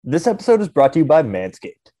This episode is brought to you by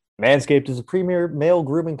Manscaped. Manscaped is a premier male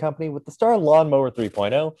grooming company with the Star Lawnmower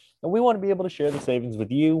 3.0, and we want to be able to share the savings with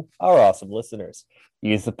you, our awesome listeners.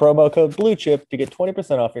 Use the promo code BLUECHIP to get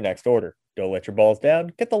 20% off your next order. Don't let your balls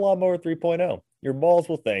down. Get the Lawnmower 3.0. Your balls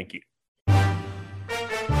will thank you.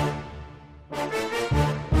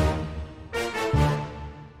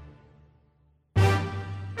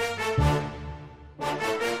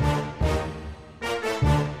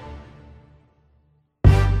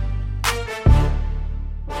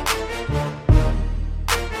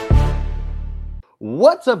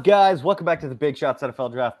 What's up, guys? Welcome back to the Big Shots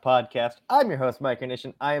NFL Draft Podcast. I'm your host, Mike and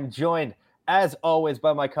Devin. I am joined, as always,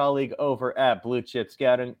 by my colleague over at Blue Chip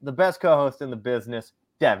Scouting, the best co-host in the business,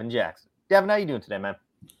 Devin Jackson. Devin, how you doing today, man?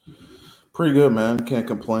 Pretty good, man. Can't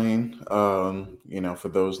complain. For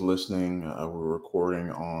those listening, we're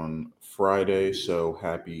recording on Friday, so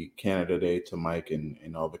happy Canada Day to Mike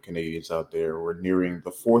and all the Canadians out there. We're nearing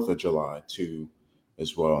the 4th of July, too,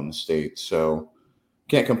 as well in the States, so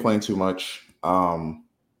can't complain too much.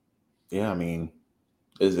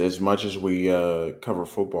 As much as we cover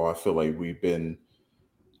football, I feel like we've been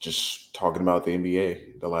just talking about the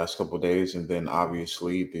NBA the last couple of days, and then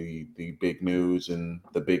obviously the big news and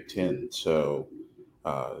the Big Ten. So,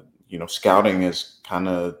 scouting is kind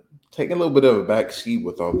of taking a little bit of a back seat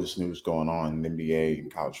with all this news going on in the NBA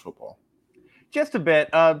and college football. Just a bit.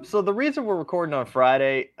 So the reason we're recording on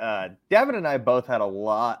Friday, Devin and I both had a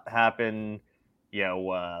lot happen,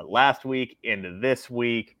 last week into this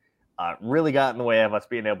week. Really got in the way of us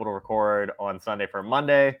being able to record on Sunday for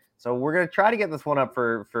Monday. So we're going to try to get this one up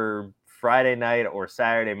for Friday night or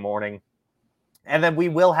Saturday morning. And then we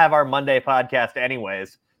will have our Monday podcast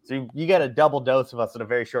anyways. So you get a double dose of us in a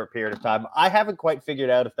very short period of time. I haven't quite figured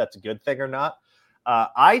out if that's a good thing or not.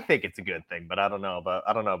 I think it's a good thing, but I don't know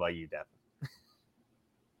about you, Devin.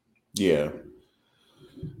 Yeah.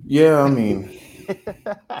 I mean,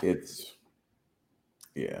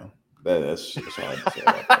 that's hard to say.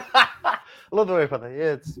 I love the way you put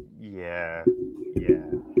that. Yeah.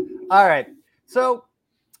 All right. So,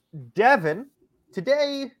 Devin,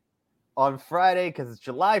 today on Friday, because it's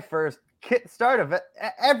July 1st, start of it,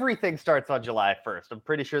 everything starts on July 1st. I'm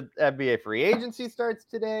pretty sure NBA free agency starts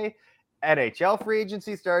today. NHL free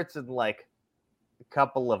agency starts in like a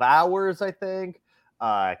couple of hours, I think.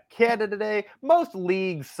 Canada Day. Most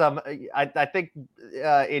leagues, I think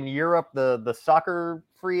in Europe, the soccer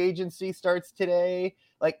free agency starts today.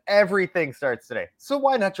 Like everything starts today. So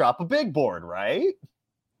why not drop a big board, right?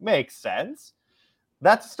 Makes sense.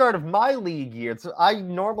 That's the start of my league year. So I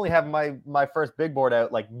normally have my first big board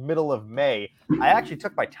out like middle of May. I actually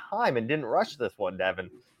took my time and didn't rush this one,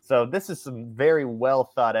 Devin. So this is some very well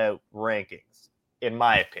thought out rankings, in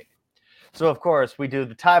my opinion. So, of course, we do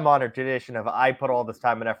the time-honored tradition of I put all this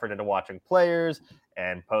time and effort into watching players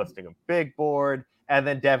and posting a big board, and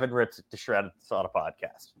then Devin rips it to shreds on a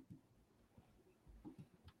podcast.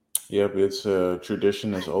 Yep, it's a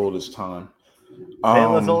tradition as old as time.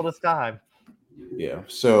 Tale as old as time. Yeah,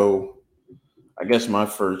 so I guess my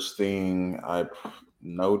first thing I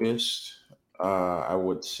noticed, I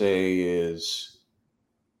would say, is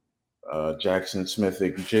Jackson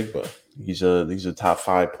Smith-Njigba. He's a top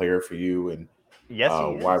 5 player for you, and yes, he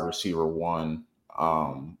is. wide receiver 1.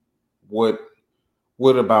 What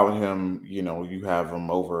about him? You have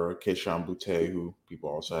him over Keyshawn Boutte, who people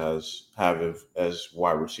also have as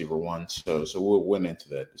wide receiver 1. So what went into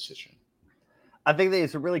that decision? I think that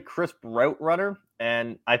he's a really crisp route runner,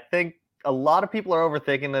 and I think a lot of people are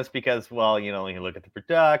overthinking this because, well, you look at the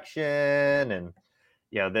production and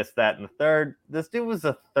this, that, and the third. This dude was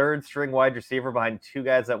a third string wide receiver behind 2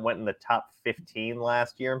 guys that went in the top 15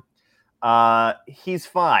 last year. He's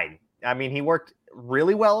fine. I mean, he worked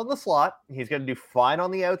really well in the slot. He's going to do fine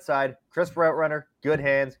on the outside. Crisp route runner, good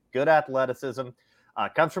hands, good athleticism.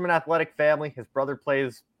 Comes from an athletic family. His brother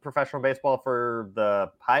plays professional baseball for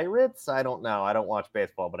the Pirates. I don't know. I don't watch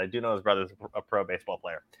baseball, but I do know his brother's a pro baseball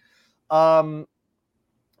player. Runs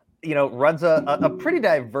a pretty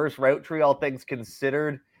diverse route tree, all things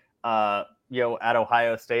considered. At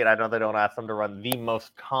Ohio State, I know they don't ask them to run the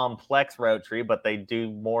most complex route tree, but they do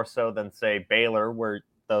more so than, say, Baylor, where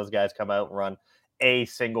those guys come out and run a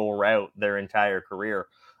single route their entire career.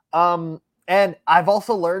 And I've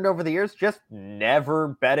also learned over the years, just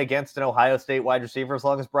never bet against an Ohio State wide receiver as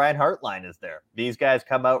long as Brian Hartline is there. These guys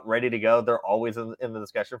come out ready to go. They're always in the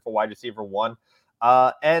discussion for wide receiver 1.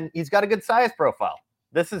 And he's got a good size profile.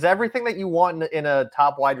 This is everything that you want in a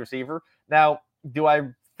top wide receiver. Now, do I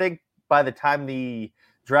think by the time the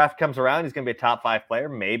draft comes around, he's going to be a top 5 player?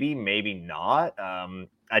 Maybe, maybe not.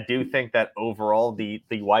 I do think that overall the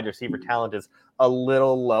wide receiver talent is a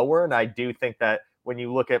little lower, and I do think that when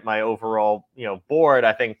you look at my overall, board,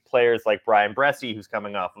 I think players like Brian Bressie, who's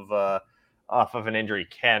coming off of an injury,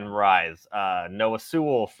 can rise. Noah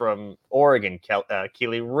Sewell from Oregon,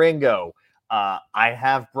 Keely Ringo. I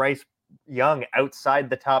have Bryce Young outside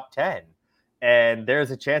the top 10, and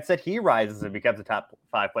there's a chance that he rises and becomes a top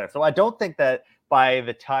 5 player. So I don't think that by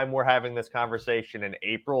the time we're having this conversation in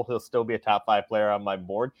April, he'll still be a top 5 player on my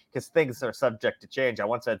board, because things are subject to change. I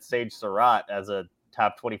once had Sage Surratt as a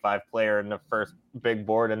top 25 player in the first big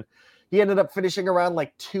board, and he ended up finishing around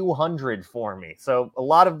like 200 for me. So a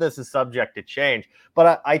lot of this is subject to change,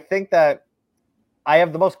 but I think that I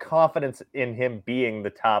have the most confidence in him being the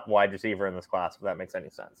top wide receiver in this class, if that makes any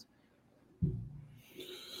sense.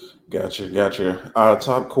 Gotcha.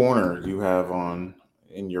 Top corner you have on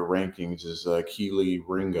in your rankings is Keely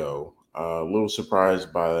Ringo. A little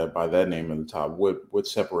surprised by that name in the top. What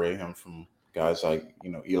separate him from guys like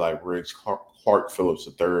Eli Riggs, Clark Phillips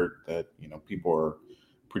III that people are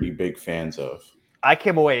pretty big fans of? I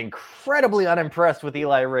came away incredibly unimpressed with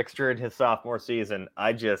Eli Ricks during his sophomore season.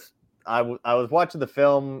 I was watching the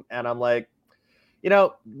film and I'm like,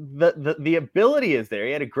 the ability is there.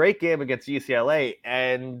 He had a great game against UCLA,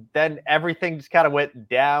 and then everything just kind of went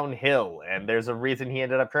downhill, and there's a reason he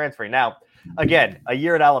ended up transferring. Now, again, a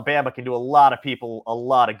year at Alabama can do a lot of people a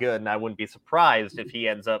lot of good, and I wouldn't be surprised if he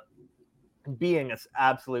ends up being an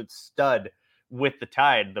absolute stud with the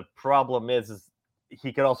Tide. The problem is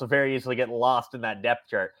he could also very easily get lost in that depth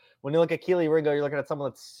chart. When you look at Keely Ringo, you're looking at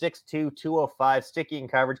someone that's 6'2", 205, sticky in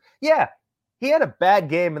coverage. Yeah, he had a bad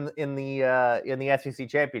game in the SEC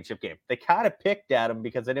championship game. They kind of picked at him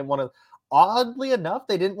because they didn't want to. Oddly enough,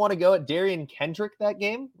 they didn't want to go at Darian Kendrick that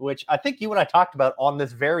game, which I think you and I talked about on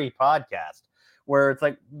this very podcast, where it's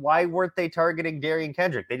like, why weren't they targeting Darian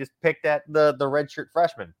Kendrick? They just picked at the redshirt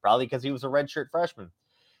freshman, probably because he was a redshirt freshman.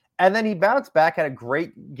 And then he bounced back, had a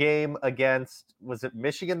great game against, was it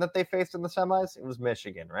Michigan that they faced in the semis? It was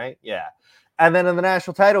Michigan, right? Yeah. And then in the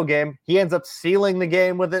national title game, he ends up sealing the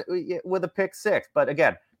game with a pick 6. But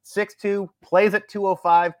again, 6'2", plays at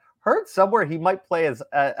 205. Heard somewhere he might play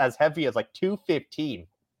as heavy as like 215,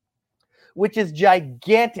 which is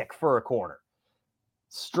gigantic for a corner.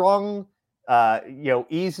 Strong,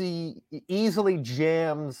 easily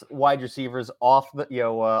jams wide receivers off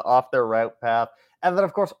their route path. And then,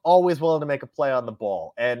 of course, always willing to make a play on the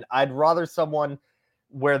ball. And I'd rather someone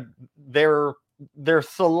where they're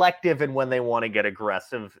selective in when they want to get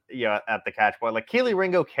aggressive, at the catch point. Like Keely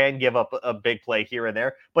Ringo can give up a big play here and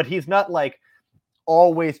there, but he's not like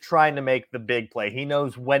always trying to make the big play. He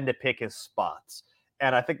knows when to pick his spots.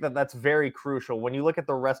 And I think that that's very crucial. When you look at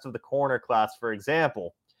the rest of the corner class, for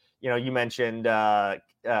example, you mentioned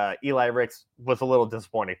Eli Ricks was a little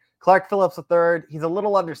disappointing. Clark Phillips III, he's a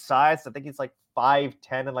little undersized. I think he's like 5'10"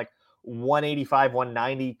 and like 185,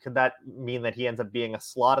 190. Could that mean that he ends up being a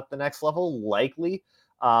slot at the next level? Likely.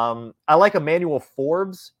 I like Emmanuel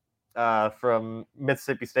Forbes from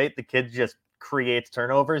Mississippi State. The kid just creates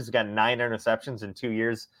turnovers. He's got 9 interceptions in 2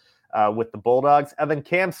 years with the Bulldogs. And then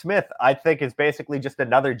Cam Smith, I think, is basically just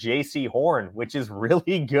another J.C. Horn, which is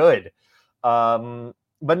really good.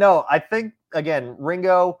 But no, I think, again,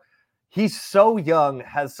 Ringo, he's so young,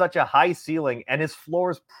 has such a high ceiling, and his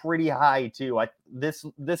floor is pretty high too.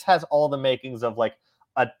 This has all the makings of like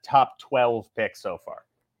a top 12 pick so far.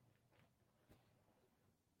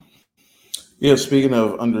 Yeah, speaking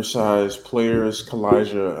of undersized players,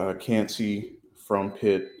 Kalijah Cansey from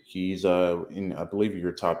Pitt, he's in, I believe,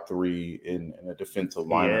 your top 3 in a defensive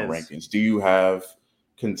lineman rankings. Do you have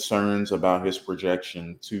concerns about his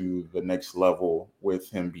projection to the next level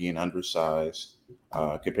with him being undersized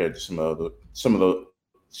compared to some of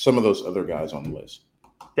those other guys on the list?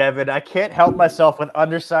 Devin, I can't help myself with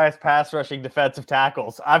undersized pass rushing defensive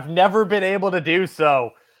tackles. I've never been able to do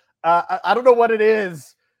so. I don't know what it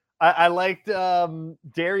is. I liked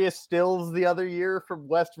Darius Stills the other year from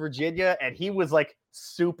West Virginia, and he was like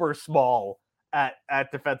super small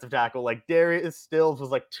at defensive tackle. Like Darius Stills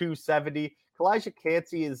was like 270. Kalijah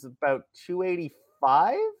Cansey is about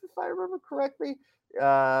 285, if I remember correctly.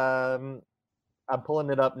 I'm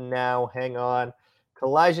pulling it up now. Hang on.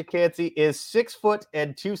 Kalijah Cansey is 6 foot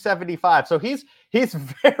and 275. So he's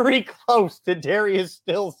very close to Darius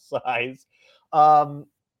Stills' size.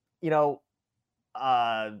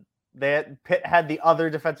 Pitt had the other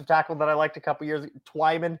defensive tackle that I liked a couple years ago,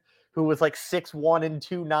 Twyman, who was like 6'1" and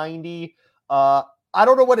 290. I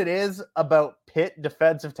don't know what it is about Pitt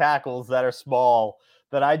defensive tackles that are small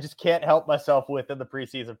that I just can't help myself with in the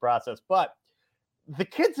preseason process. But the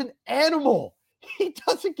kid's an animal. He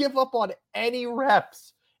doesn't give up on any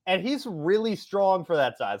reps, and he's really strong for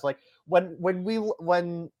that size. Like when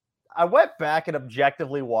I went back and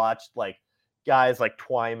objectively watched like guys like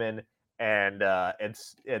Twyman and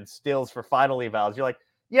Stills for final evals, you're like,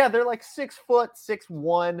 yeah, they're like 6 foot,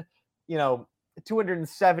 6'1",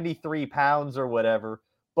 273 pounds or whatever,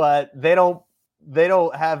 but they don't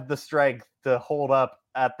have the strength to hold up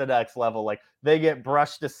at the next level. Like, they get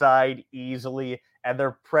brushed aside easily, and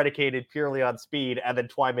they're predicated purely on speed. And then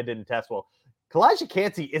Twyman didn't test well. Kalijah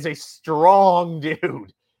Kancey is a strong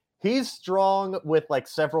dude. He's strong with like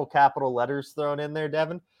several capital letters thrown in there,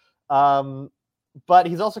 Devin. But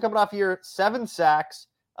he's also coming off year 7 sacks.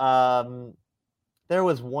 There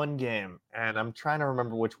was one game, and I'm trying to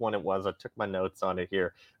remember which one it was. I took my notes on it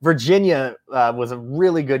here. Virginia was a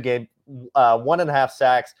really good game, 1.5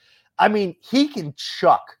 sacks. I mean, he can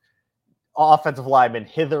chuck offensive linemen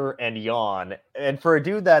hither and yon. And for a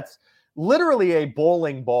dude that's literally a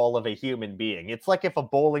bowling ball of a human being, it's like if a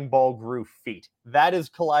bowling ball grew feet. That is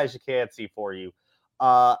Kalijah Kancey for you.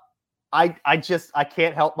 I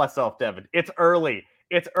can't help myself, Devin. It's early.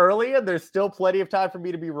 It's early, and there's still plenty of time for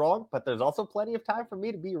me to be wrong, but there's also plenty of time for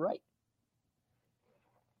me to be right.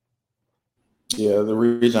 Yeah, the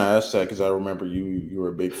reason I asked that because I remember you were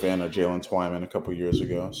a big fan of Jalen Twyman a couple years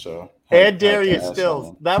ago. So and Darius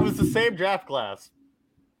Stills. That was the same draft class.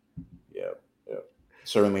 Yeah.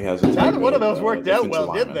 Certainly has a neither one of those worked out well,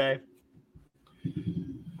 lineman. Did they?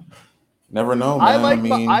 Never know,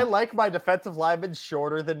 man. I like my defensive linemen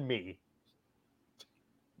shorter than me.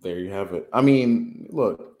 There you have it. I mean,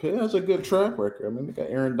 look, Pitt has a good track record. I mean, they got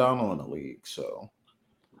Aaron Donald in the league, so.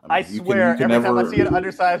 I swear, every time I see an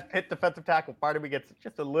undersized Pitt defensive tackle, part of me gets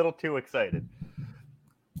just a little too excited.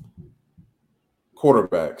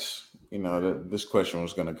 Quarterbacks, this question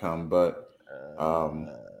was going to come, but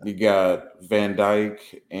you got Van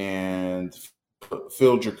Dyke and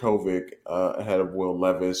Phil Dracovic ahead of Will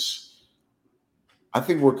Levis. I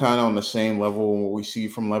think we're kind of on the same level when we see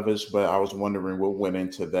from Levis, but I was wondering what went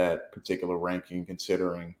into that particular ranking,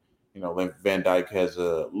 considering, Van Dyke has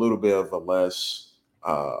a little bit of a less,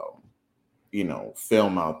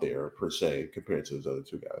 film out there per se compared to those other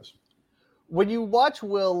two guys. When you watch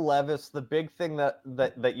Will Levis, the big thing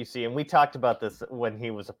that you see, and we talked about this when he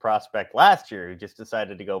was a prospect last year, he just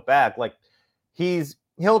decided to go back. Like,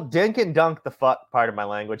 he'll dink and dunk the fuck, pardon my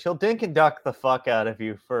language, he'll dink and dunk the fuck out of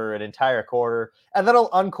you for an entire quarter, and then he'll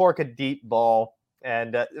uncork a deep ball.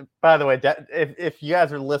 And by the way, if you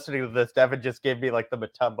guys are listening to this, Devin just gave me like the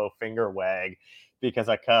Mutombo finger wag because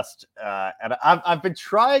I cussed. And I've been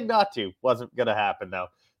trying not to. Wasn't going to happen, though.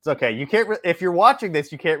 It's okay. You can't. If you're watching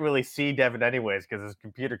this, you can't really see Devin anyways because his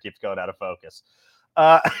computer keeps going out of focus.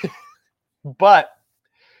 But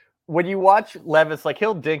when you watch Levis, like,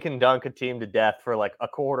 he'll dink and dunk a team to death for like a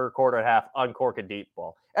quarter and a half, uncork a deep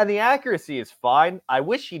ball, and the accuracy is fine. I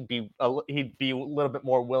wish he'd be a little bit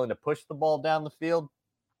more willing to push the ball down the field.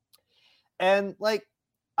 And like,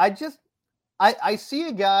 I see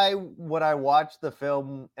a guy when I watch the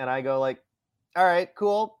film and I go like, all right,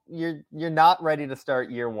 cool. You're not ready to start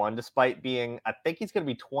year one, despite being, I think he's going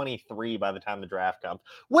to be 23 by the time the draft comes,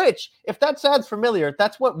 which, if that sounds familiar,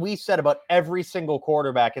 that's what we said about every single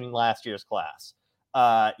quarterback in last year's class.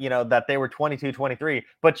 That they were 22, 23,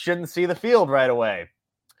 but shouldn't see the field right away.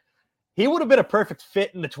 He would have been a perfect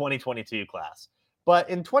fit in the 2022 class. But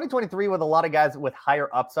in 2023, with a lot of guys with higher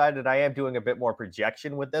upside, and I am doing a bit more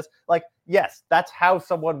projection with this, like, yes, that's how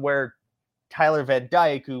someone where Tyler Van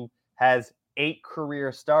Dyke, who has 8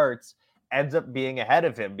 career starts, ends up being ahead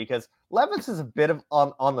of him, because Levis is a bit of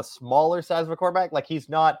on the smaller size of a quarterback. Like, he's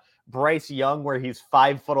not Bryce Young, where he's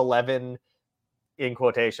 5'11" in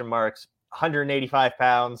quotation marks, 185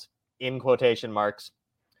 pounds in quotation marks.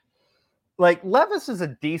 Like, Levis is a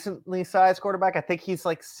decently sized quarterback. I think he's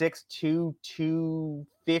like 6'2",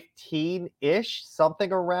 215-ish,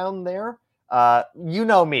 something around there. You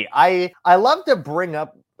know me. I love to bring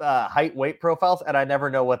up height weight profiles, and I never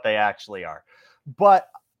know what they actually are. But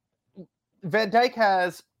Van Dyke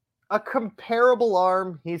has a comparable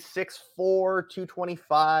arm. He's 6'4",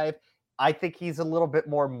 225. I think he's a little bit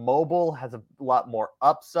more mobile, has a lot more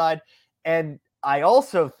upside. And I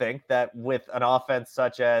also think that with an offense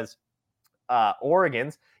such as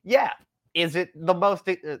Oregon's, is it the most,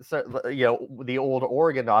 the old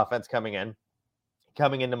Oregon offense coming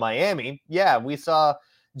into Miami? Yeah, we saw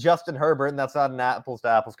Justin Herbert, and that's not an apples to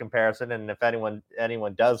apples comparison. And if anyone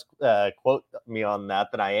does quote me on that,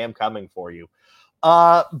 then I am coming for you.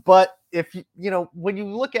 But if when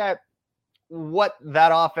you look at what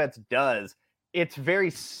that offense does, it's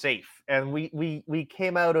very safe. And we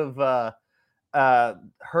came out of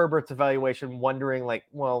Herbert's evaluation wondering, like,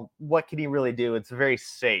 well, what can he really do? It's very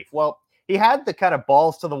safe. Well, he had the kind of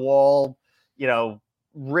balls to the wall,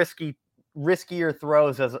 risky riskier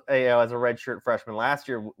throws as as a redshirt freshman last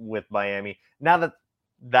year with Miami. Now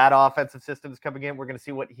that offensive system is coming in, we're going to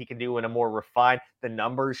see what he can do in a more refined. The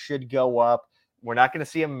numbers should go up. We're not going to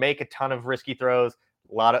see him make a ton of risky throws,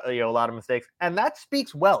 a lot of mistakes, and that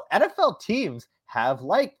speaks well. NFL teams have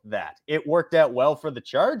liked that. It worked out well for the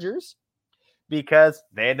Chargers because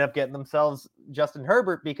they ended up getting themselves Justin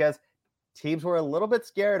Herbert because teams were a little bit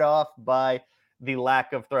scared off by the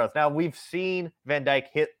lack of throws. Now, we've seen Van Dyke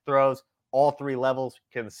hit throws all three levels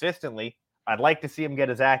consistently. I'd like to see him get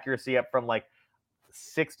his accuracy up from like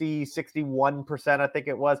 61%, I think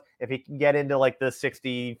it was. If he can get into like the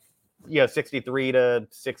 63 to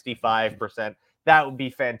 65%, that would be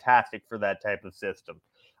fantastic for that type of system.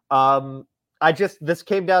 This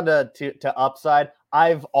came down to upside.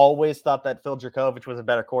 I've always thought that Phil Dracovic was a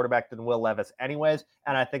better quarterback than Will Levis anyways,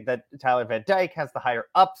 and I think that Tyler Van Dyke has the higher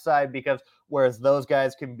upside because whereas those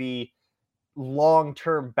guys can be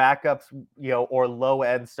long-term backups, or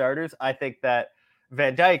low-end starters, I think that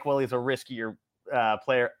Van Dyke, while he's a riskier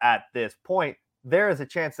player at this point, there is a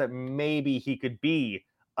chance that maybe he could be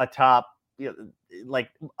a top,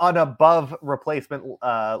 like an above replacement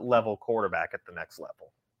level quarterback at the next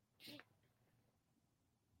level.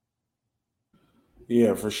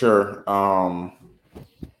 Yeah, for sure. I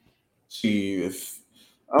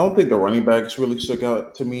don't think the running backs really stuck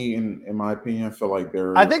out to me in my opinion. I feel like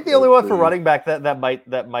I think the only one for running back that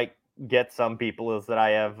might get some people is that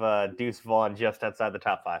I have Deuce Vaughn just outside the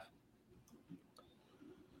top 5.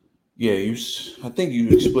 Yeah, I think you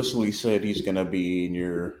explicitly said he's going to be in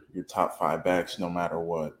your top 5 backs no matter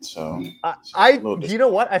what. So you know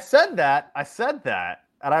what? I said that,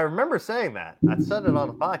 and I remember saying that. I said it on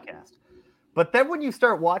the podcast. But then when you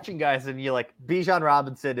start watching guys and you're like, Bijan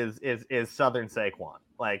Robinson is Southern Saquon.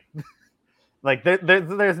 Like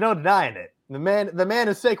there's no denying it. The man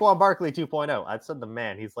is Saquon Barkley 2.0. I said the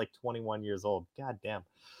man. He's like 21 years old. God damn.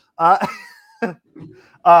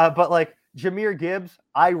 But like Jahmyr Gibbs,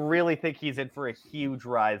 I really think he's in for a huge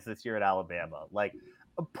rise this year at Alabama. Like,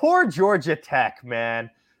 poor Georgia Tech, man.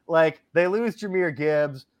 Like, they lose Jahmyr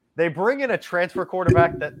Gibbs. They bring in a transfer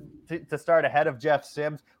quarterback to start ahead of Jeff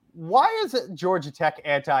Sims. Why is it Georgia Tech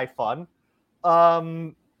anti-fun?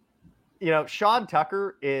 Sean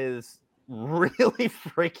Tucker is really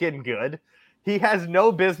freaking good. He has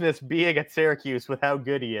no business being at Syracuse with how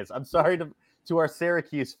good he is. I'm sorry to our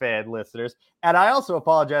Syracuse fan listeners. And I also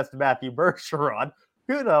apologize to Matthew Bergeron,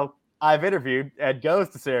 who I've interviewed and goes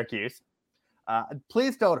to Syracuse.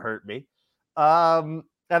 Please don't hurt me. And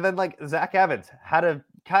then like Zach Evans had a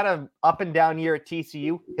kind of up and down year at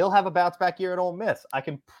TCU. He'll have a bounce back year at Ole Miss. I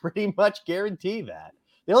can pretty much guarantee that.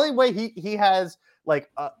 The only way he has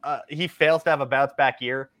he fails to have a bounce back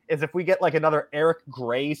year is if we get like another Eric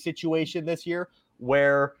Gray situation this year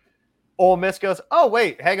where Ole Miss goes, oh,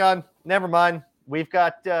 wait, hang on. Never mind. We've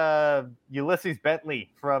got Ulysses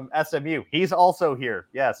Bentley from SMU. He's also here.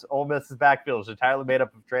 Yes, Ole Miss's backfield is entirely made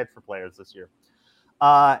up of transfer players this year.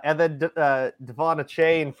 And then Devon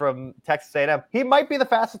Achane from Texas A&M. He might be the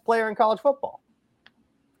fastest player in college football.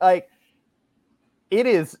 Like, it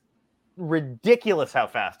is ridiculous how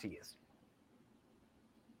fast he is.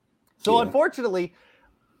 So, Unfortunately,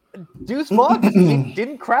 Deuce Vaughn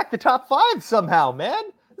didn't crack the top 5 somehow, man.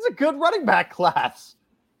 It's a good running back class.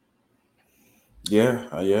 Yeah.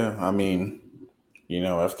 I mean,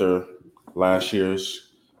 after last year's,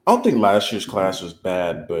 I don't think last year's class was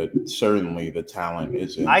bad, but certainly the talent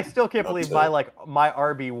isn't. I still can't believe my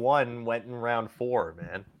RB1 went in round 4,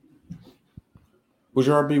 man. Was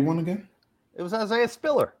your RB1 again? It was Isaiah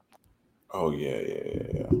Spiller. Oh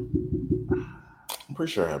yeah. I'm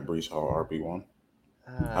pretty sure I have Breece Hall RB1.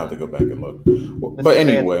 I have to go back and look. But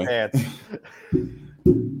anyway.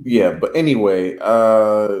 Yeah, but anyway,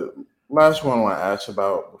 last one I want to ask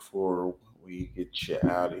about before we get you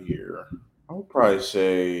out of here. I would probably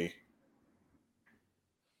say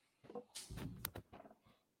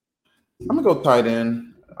I'm going to go tight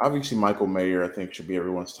end. Obviously, Michael Mayer, I think, should be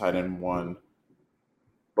everyone's tight end 1.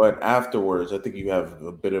 But afterwards, I think you have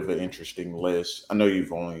a bit of an interesting list. I know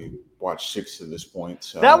you've only watched 6 to this point.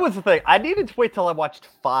 So. That was the thing. I needed to wait till I watched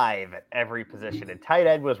 5 at every position. And tight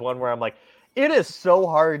end was one where I'm like, it is so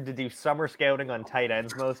hard to do summer scouting on tight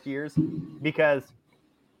ends most years because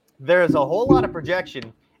there's a whole lot of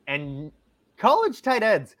projection, and college tight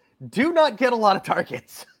ends do not get a lot of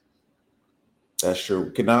targets. That's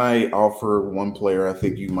true. Can I offer one player I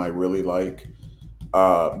think you might really like?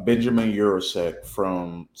 Benjamin Urasek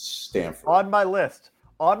from Stanford. On my list.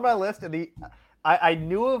 And I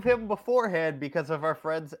knew of him beforehand because of our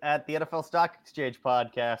friends at the NFL Stock Exchange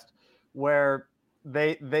podcast, where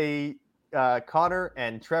they Connor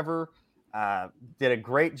and Trevor did a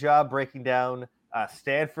great job breaking down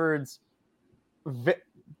Stanford's.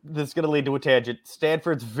 This is going to lead to a tangent.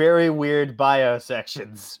 Stanford's very weird bio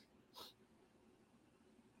sections.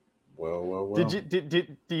 Well. Do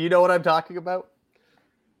you know what I'm talking about?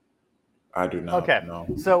 I do not. Okay, No.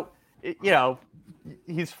 so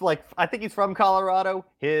he's like, I think he's from Colorado.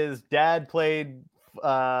 His dad played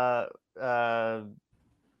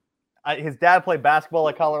his dad played basketball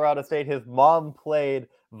at Colorado State. His mom played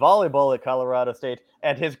volleyball at Colorado State,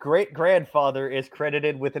 and his great grandfather is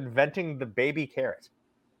credited with inventing the baby carrot.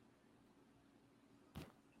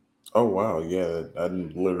 Oh wow, yeah, I'm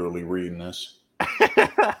literally reading this.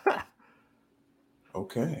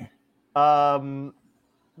 Okay.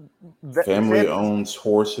 Family owns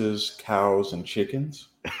horses, cows, and chickens.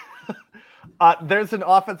 There's an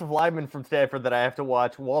offensive lineman from Stanford that I have to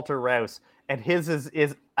watch, Walter Rouse, and his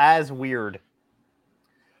is as weird.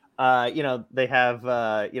 They have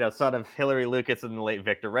son of Hillary Lucas and the late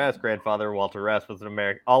Victor Rouse. Grandfather Walter Rouse was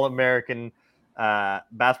an All-American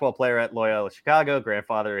basketball player at Loyola Chicago.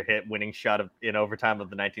 Grandfather hit winning shot in overtime of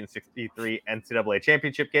the 1963 NCAA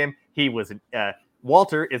championship game. He was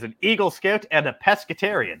Walter is an Eagle Scout and a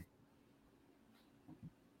pescatarian.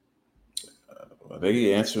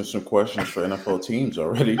 They answering some questions for NFL teams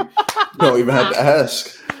already. You don't even have to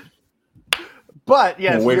ask. But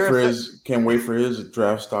yes, can't wait for his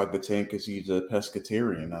draft stock to tank because he's a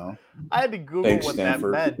pescatarian now. I had to Google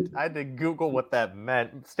that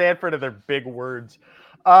meant. Stanford and their big words.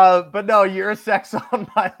 But no, Urosec's on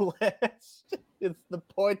my list. It's the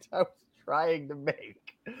point I was trying to make.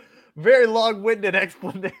 Very long-winded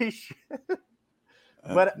explanation.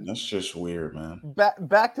 But that's just weird, man.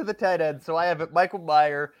 Back to the tight end. So I have it: Michael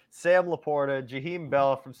Mayer, Sam Laporta, Jaheim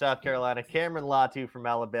Bell from South Carolina, Cameron Latu from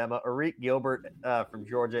Alabama, Arik Gilbert from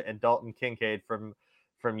Georgia, and Dalton Kincaid from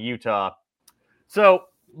Utah. So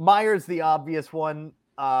Meyer's the obvious one.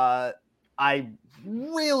 I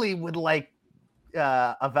really would like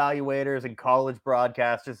evaluators and college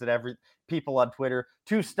broadcasters and people on Twitter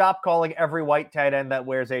to stop calling every white tight end that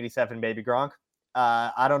wears 87 baby Gronk.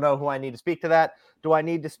 I don't know who I need to speak to that. Do I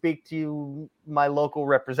need to speak to my local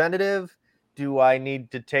representative? Do I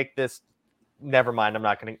need to take this? Never mind. I'm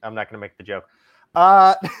not gonna make the joke.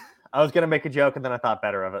 I was gonna make a joke and then I thought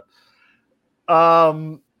better of it.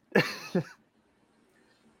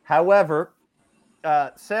 However,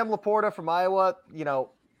 Sam Laporta from Iowa,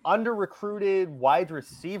 under recruited wide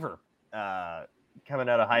receiver coming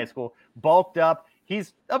out of high school, bulked up.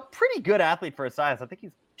 He's a pretty good athlete for his size. I think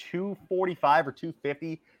he's 245 or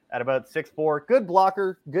 250 at about 6'4". Good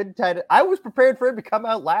blocker, good tight end. I was prepared for him to come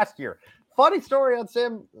out last year. Funny story on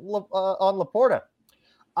on Laporta.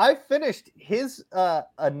 I finished his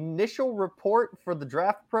initial report for the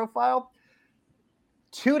draft profile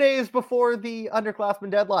 2 days before the underclassmen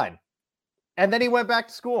deadline. And then he went back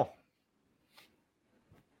to school.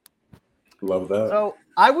 Love that. So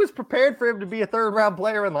I was prepared for him to be a third-round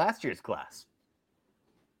player in last year's class.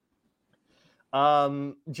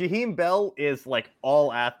 Jaheim Bell is like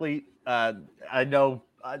all athlete. I know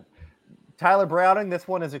Tyler Browning, this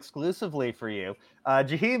one is exclusively for you.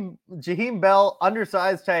 Jaheim Bell,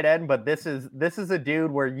 undersized tight end, but this is a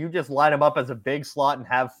dude where you just line him up as a big slot and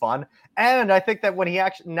have fun. And I think that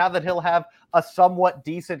now that he'll have a somewhat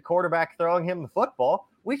decent quarterback throwing him the football,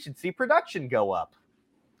 we should see production go up.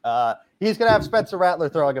 He's going to have Spencer Rattler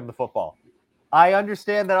throwing him the football. I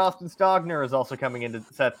understand that Austin Stogner is also coming into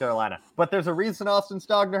South Carolina, but there's a reason Austin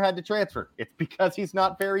Stogner had to transfer. It's because he's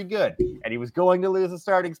not very good, and he was going to lose a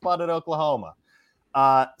starting spot at Oklahoma.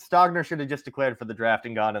 Stogner should have just declared for the draft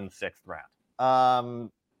and gone in the 6th round.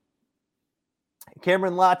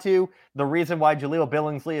 Cameron Latu, the reason why Jaleel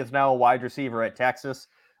Billingsley is now a wide receiver at Texas.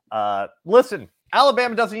 Listen,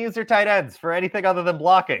 Alabama doesn't use their tight ends for anything other than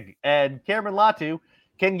blocking, and Cameron Latu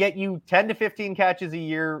can get you 10 to 15 catches a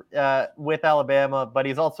year with Alabama, but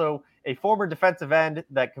he's also a former defensive end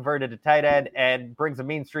that converted to tight end and brings a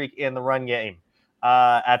mean streak in the run game.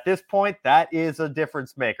 At this point, that is a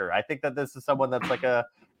difference maker. I think that this is someone that's like a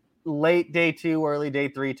late day 2, early day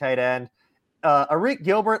 3 tight end. Arik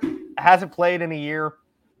Gilbert hasn't played in a year,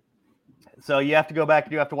 so you have to go back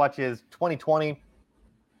and you have to watch his 2020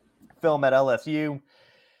 film at LSU.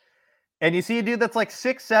 And you see a dude that's like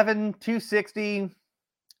 6'7", 260,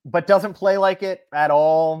 but doesn't play like it at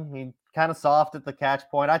all. He's kind of soft at the catch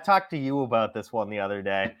point. I talked to you about this one the other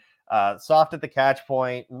day. Soft at the catch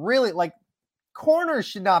point. Really, like, corners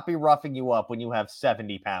should not be roughing you up when you have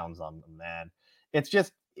 70 pounds on them, man. It's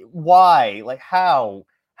just, why? Like, how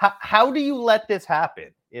do you let this happen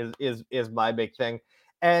is my big thing.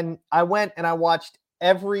 And I went and I watched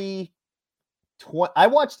every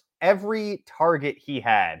target he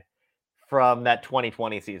had from that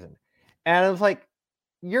 2020 season. And I was like,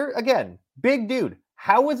 you're, again, big dude.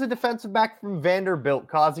 How is a defensive back from Vanderbilt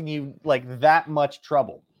causing you like that much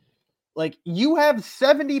trouble? Like, you have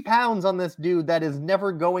 70 pounds on this dude that is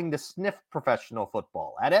never going to sniff professional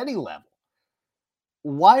football at any level.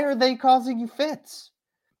 Why are they causing you fits?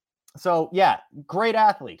 So, yeah, great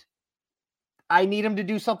athlete. I need him to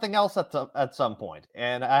do something else at some point,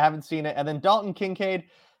 and I haven't seen it. And then Dalton Kincaid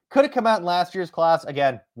could have come out in last year's class.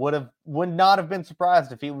 Again, would not have been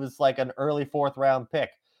surprised if he was like an early 4th round pick.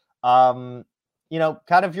 Kind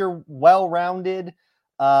of your well-rounded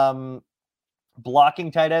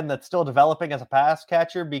blocking tight end that's still developing as a pass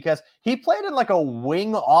catcher, because he played in like a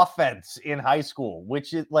wing offense in high school,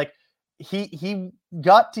 which is like he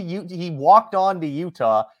walked on to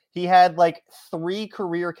Utah. He had like 3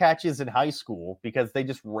 career catches in high school because they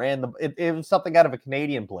just ran it was something out of a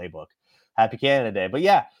Canadian playbook. Happy Canada Day. But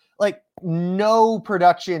yeah, like no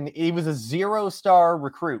production. He was a 0-star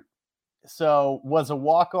recruit. So was a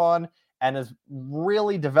walk-on and has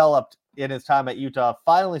really developed in his time at Utah,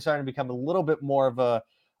 finally starting to become a little bit more of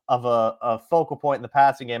a focal point in the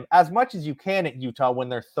passing game, as much as you can at Utah when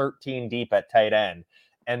they're 13 deep at tight end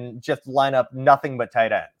and just line up nothing but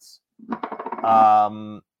tight ends.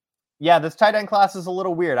 Yeah, this tight end class is a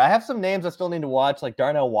little weird. I have some names I still need to watch, like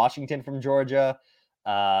Darnell Washington from Georgia.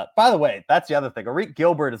 By the way, that's the other thing. Arik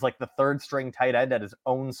Gilbert is like the 3rd string tight end at his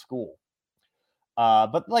own school.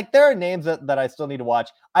 But like there are names that I still need to watch.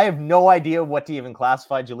 I have no idea what to even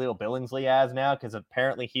classify Jaleel Billingsley as now, because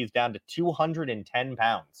apparently he's down to 210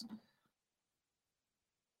 pounds.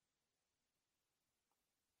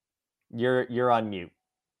 You're on mute.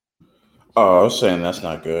 Oh, I was saying that's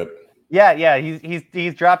not good. Yeah,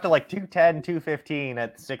 he's dropped to like 210, 215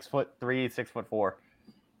 at 6'3",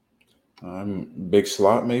 6'4". Big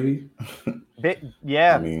slot maybe.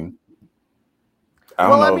 Yeah. I mean, I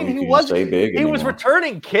don't know if you can say big. He was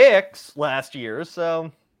returning kicks last year,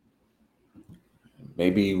 so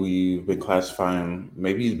maybe we've been classifying.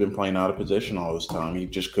 Maybe he's been playing out of position all this time. He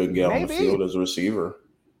just couldn't get on the field as a receiver.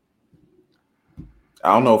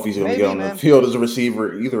 I don't know if he's going to get on the field as a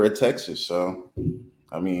receiver either at Texas. So,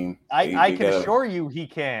 I mean, I can assure you he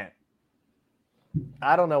can't.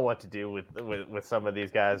 I don't know what to do with some of these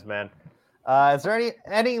guys, man. Is there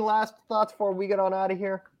any last thoughts before we get on out of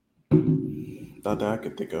here? Not that I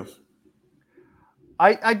could think of.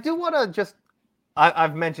 I do want to just.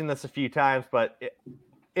 I've mentioned this a few times, but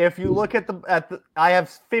if you look at the, I have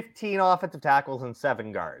 15 offensive tackles and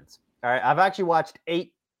 7 guards. All right, I've actually watched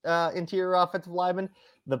 8 interior offensive linemen.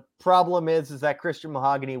 The problem is that Christian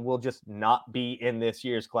Mahogany will just not be in this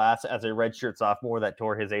year's class as a redshirt sophomore that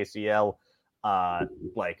tore his ACL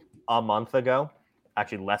like a month ago,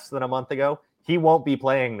 actually less than a month ago. He won't be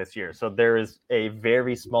playing this year, so there is a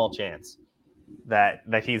very small chance that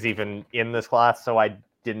he's even in this class. So I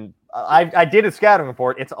did a scouting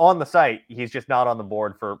report. It's on the site. He's just not on the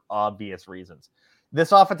board for obvious reasons.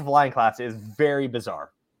 This offensive line class is very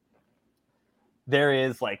bizarre. There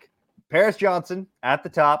is like Paris Johnson at the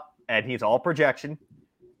top, and he's all projection.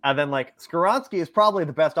 And then like Skoronski is probably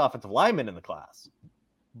the best offensive lineman in the class,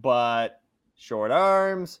 but short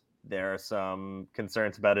arms. There are some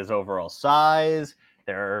concerns about his overall size.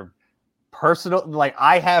 There are personal, like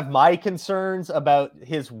I have my concerns about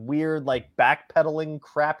his weird like backpedaling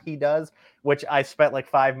crap he does, which I spent like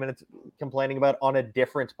 5 minutes complaining about on a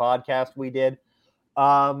different podcast we did.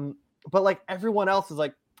 But like everyone else is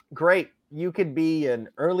like, great, you could be an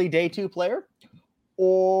early day 2 player,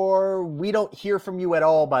 or we don't hear from you at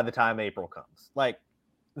all by the time April comes. Like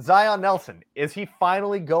Zion Nelson, is he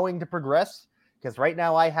finally going to progress? Because right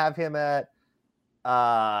now I have him at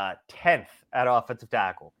 10th at offensive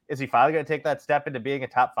tackle. Is he finally going to take that step into being a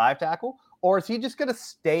top 5 tackle? Or is he just going to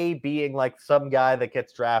stay being like some guy that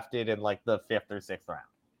gets drafted in like the 5th or 6th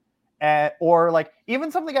round? Or like even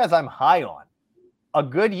some of the guys I'm high on. A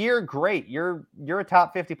good year, great. You're a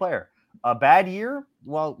top 50 player. A bad year,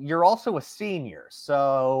 well, you're also a senior.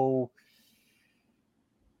 So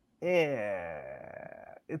yeah,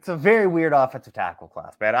 it's a very weird offensive tackle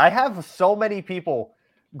class, man. I have so many people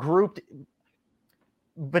grouped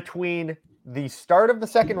between the start of the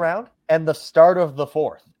 2nd round and the start of the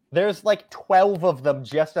 4th. There's like 12 of them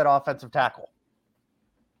just at offensive tackle.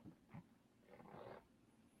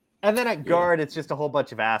 And then at guard, it's just a whole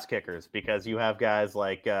bunch of ass kickers because you have guys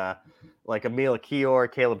like Emil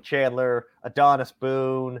Kior, Caleb Chandler, Adonis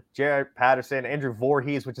Boone, Jarrett Patterson, Andrew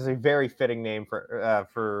Voorhees, which is a very fitting name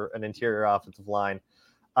for an interior offensive line.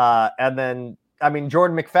 And then, I mean,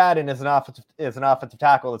 Jordan McFadden is an offensive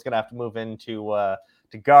tackle that's going to have to move into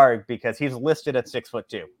to guard because he's listed at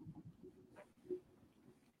 6'2".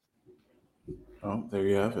 Oh, there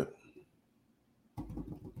you have it.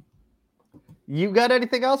 You got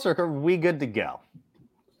anything else, or are we good to go?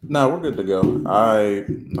 No, we're good to go.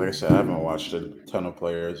 Like I said, I haven't watched a ton of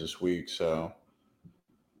players this week, so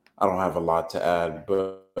I don't have a lot to add.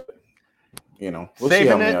 But we'll see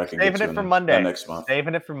how many I can get to for Monday. next month.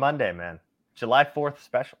 Saving it for Monday, man. July 4th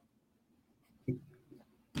special.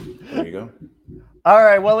 There you go. All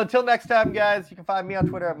right. Well, until next time, guys, you can find me on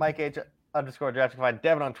Twitter at MikeH_Jackson. You can find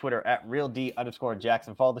Devin on Twitter at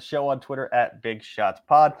RealD_Jackson. Follow the show on Twitter at Big Shots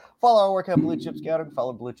Pod. Follow our work at Blue Chip Scouting.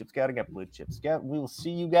 Follow Blue Chip Scouting at Blue Chip Scout. We will see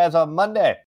you guys on Monday.